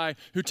one guy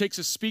who takes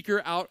a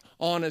speaker out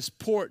on his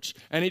porch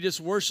and he just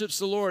worships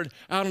the Lord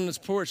out on his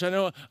porch. I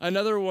know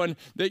another one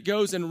that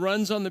goes and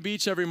runs on the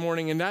beach every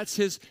morning, and that's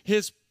his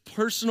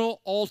personal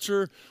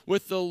altar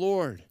with the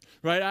Lord.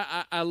 Right?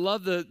 I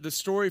love the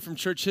story from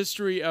church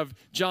history of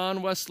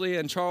John Wesley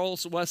and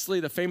Charles Wesley,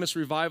 the famous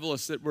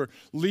revivalists that were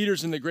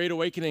leaders in the Great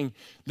Awakening.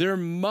 Their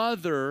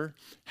mother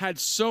had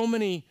so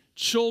many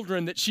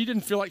children that she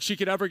didn't feel like she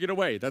could ever get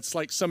away. That's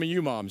like some of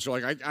you moms.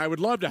 You're like, I would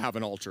love to have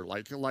an altar.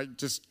 Like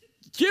just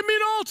give me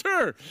an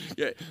altar.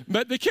 Yeah.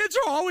 But the kids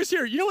are always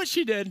here. You know what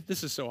she did?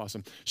 This is so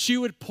awesome. She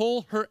would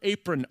pull her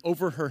apron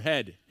over her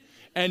head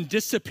and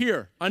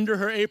disappear under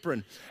her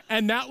apron.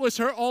 And that was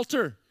her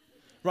altar,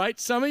 right?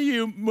 Some of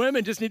you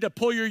women just need to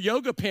pull your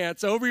yoga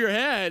pants over your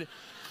head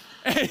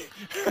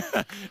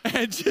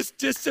and just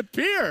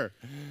disappear.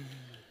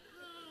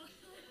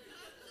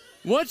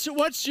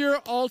 What's your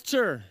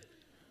altar?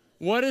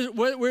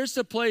 Where's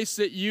the place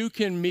that you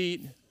can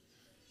meet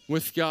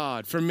with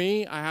God? For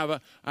me, I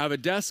have a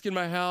desk in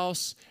my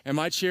house and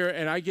my chair,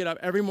 and I get up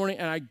every morning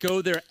and I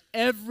go there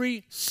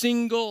every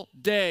single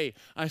day.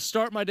 I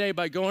start my day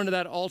by going to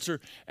that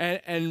altar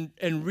and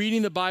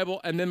reading the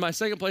Bible, and then my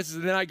second place is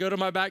then I go to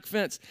my back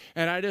fence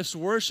and I just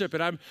worship,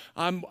 and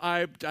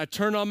I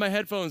turn on my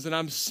headphones and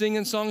I'm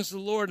singing songs to the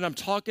Lord, and I'm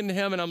talking to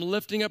Him and I'm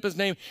lifting up His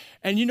name.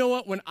 And you know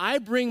what? When I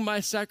bring my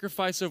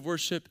sacrifice of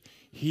worship,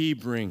 He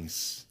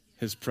brings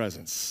His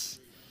presence.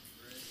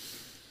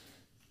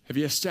 Have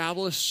you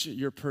established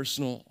your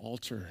personal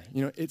altar?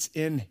 It's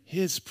in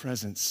His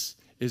presence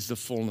is the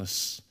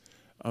fullness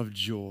of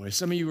joy.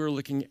 Some of you are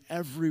looking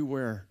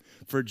everywhere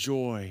for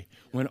joy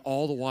when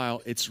all the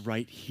while it's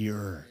right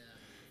here.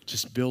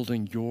 Just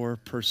building your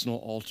personal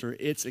altar.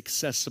 It's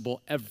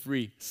accessible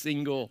every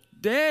single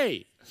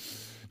day.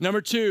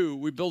 Number 2,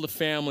 we build a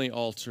family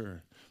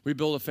altar. We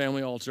build a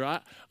family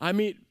altar. I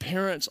meet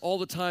parents all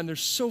the time. They're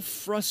so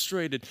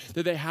frustrated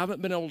that they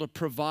haven't been able to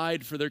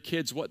provide for their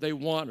kids what they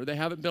want, or they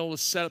haven't been able to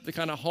set up the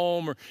kind of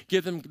home or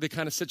give them the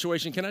kind of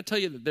situation. Can I tell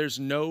you that there's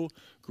no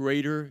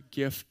greater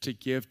gift to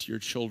give to your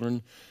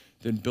children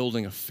than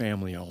building a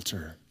family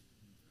altar?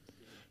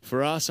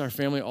 For us, our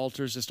family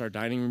altar is just our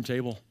dining room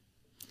table.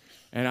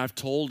 And I've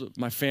told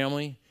my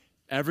family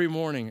every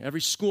morning,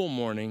 every school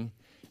morning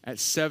at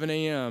 7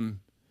 a.m.,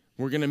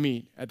 we're going to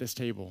meet at this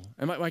table.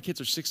 And my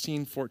kids are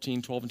 16,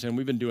 14, 12, and 10.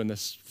 We've been doing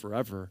this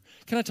forever.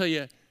 Can I tell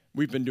you,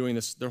 we've been doing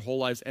this their whole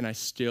lives, and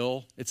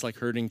it's like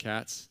herding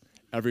cats.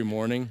 Every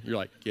morning, you're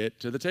like, get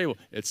to the table.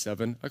 It's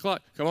 7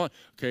 o'clock. Come on.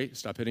 Okay,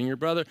 stop hitting your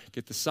brother.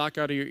 Get the sock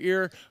out of your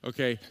ear.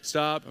 Okay,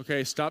 stop.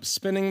 Okay, stop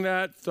spinning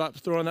that. Stop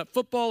throwing that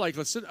football. Like,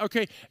 let's sit.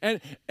 Okay, and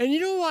you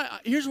know what?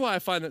 Here's why I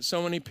find that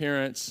so many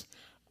parents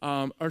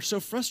are so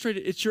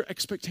frustrated. It's your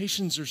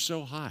expectations are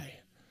so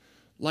high.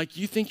 Like,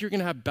 you think you're going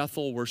to have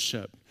Bethel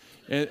worship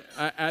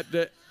at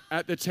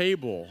the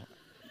table,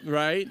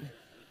 right?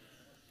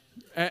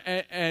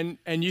 And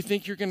you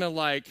think you're going to,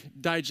 like,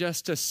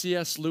 digest a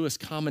C.S. Lewis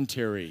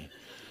commentary.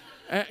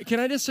 Can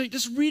I just say,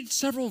 just read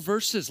several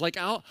verses. Like,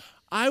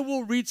 I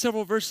will read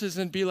several verses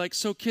and be like,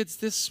 so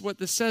kids, what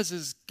this says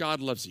is God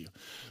loves you,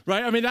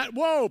 right? I mean,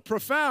 whoa,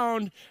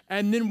 profound.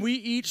 And then we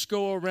each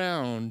go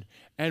around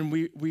and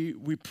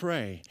we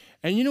pray.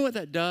 And you know what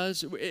that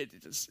does?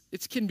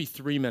 It can be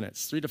 3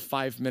 minutes, 3 to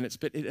 5 minutes,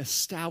 but it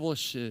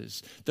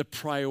establishes the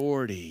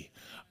priority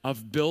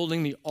of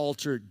building the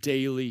altar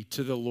daily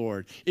to the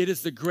Lord. It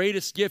is the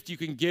greatest gift you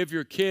can give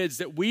your kids,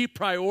 that we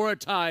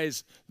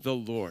prioritize the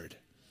Lord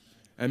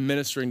and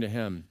ministering to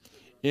him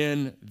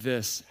in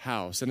this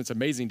house. And it's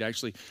amazing to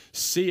actually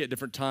see at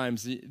different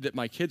times that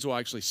my kids will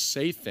actually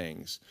say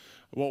things.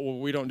 Well,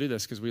 we don't do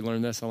this because we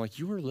learned this. I'm like,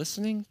 you were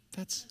listening?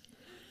 That's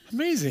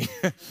amazing.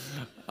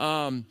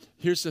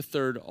 Here's the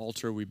third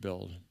altar we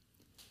build.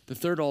 The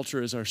third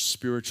altar is our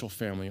spiritual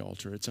family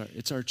altar.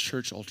 It's our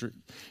church altar.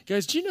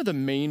 Guys, do you know the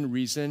main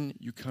reason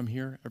you come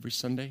here every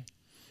Sunday?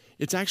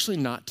 It's actually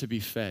not to be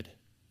fed.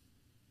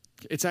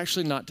 It's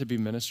actually not to be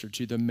ministered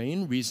to. The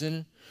main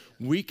reason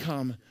we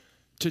come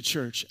to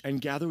church and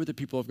gather with the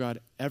people of God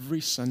every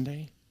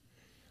Sunday,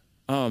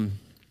 my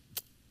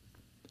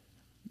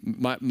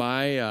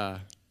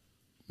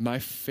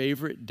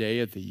favorite day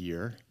of the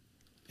year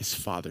is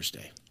Father's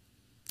Day.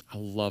 I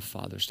love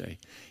Father's Day.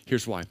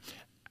 Here's why.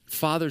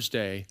 Father's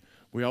Day,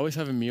 we always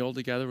have a meal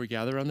together. We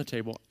gather around the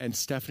table, and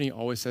Stephanie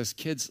always says,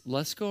 kids,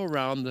 let's go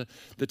around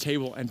the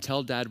table and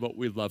tell Dad what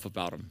we love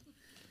about him.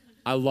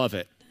 I love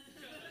it.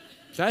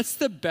 That's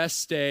the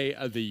best day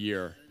of the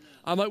year.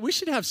 I'm like, we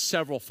should have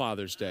several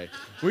Father's Day.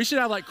 We should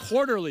have like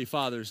quarterly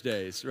Father's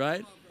Days,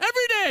 right?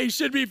 Every day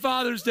should be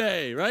Father's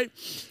Day, right?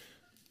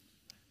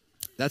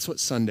 That's what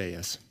Sunday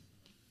is.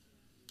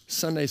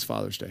 Sunday's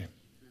Father's Day.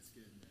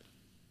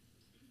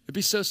 It'd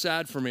be so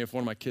sad for me if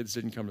one of my kids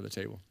didn't come to the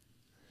table.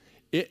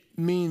 It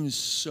means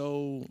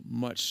so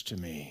much to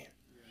me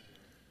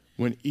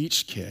when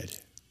each kid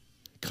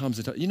comes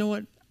and tells, you know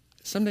what?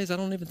 Some days I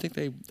don't even think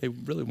they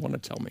really want to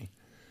tell me.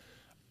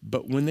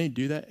 But when they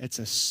do that, it's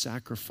a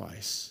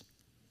sacrifice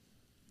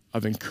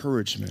of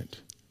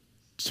encouragement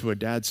to a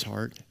dad's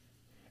heart,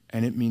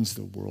 and it means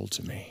the world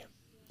to me.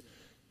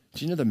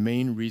 Do you know the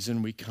main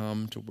reason we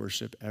come to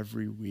worship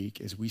every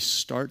week is we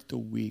start the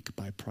week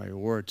by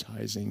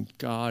prioritizing,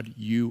 God,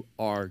 you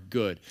are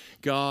good.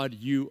 God,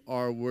 you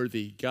are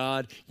worthy.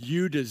 God,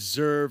 you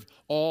deserve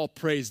all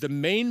praise. The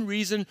main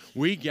reason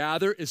we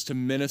gather is to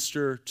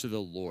minister to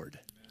the Lord.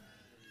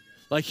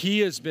 Like, he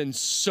has been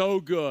so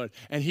good,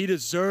 and he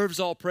deserves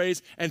all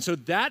praise. And so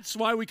that's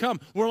why we come.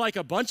 We're like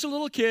a bunch of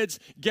little kids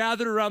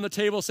gathered around the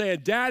table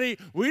saying, Daddy,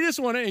 we just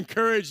want to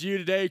encourage you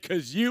today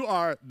because you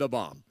are the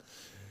bomb.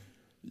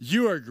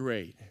 You are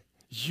great.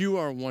 You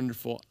are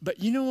wonderful. But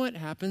you know what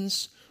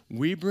happens?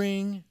 We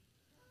bring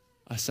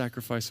a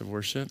sacrifice of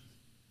worship.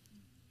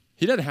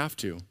 He doesn't have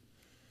to,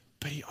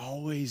 but he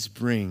always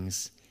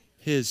brings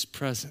his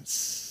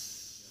presence.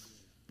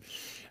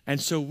 And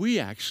so we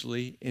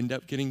actually end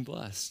up getting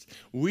blessed.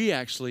 We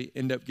actually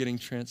end up getting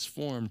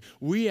transformed.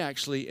 We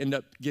actually end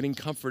up getting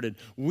comforted.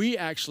 We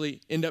actually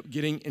end up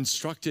getting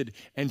instructed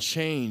and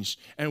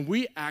changed. And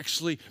we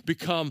actually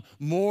become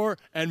more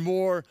and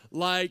more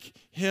like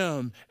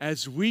him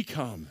as we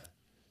come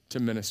to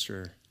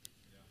minister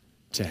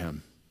to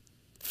him.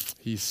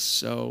 He's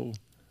so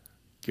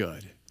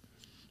good.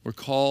 We're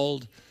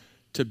called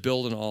to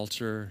build an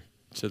altar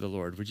to the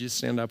Lord. Would you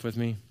stand up with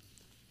me?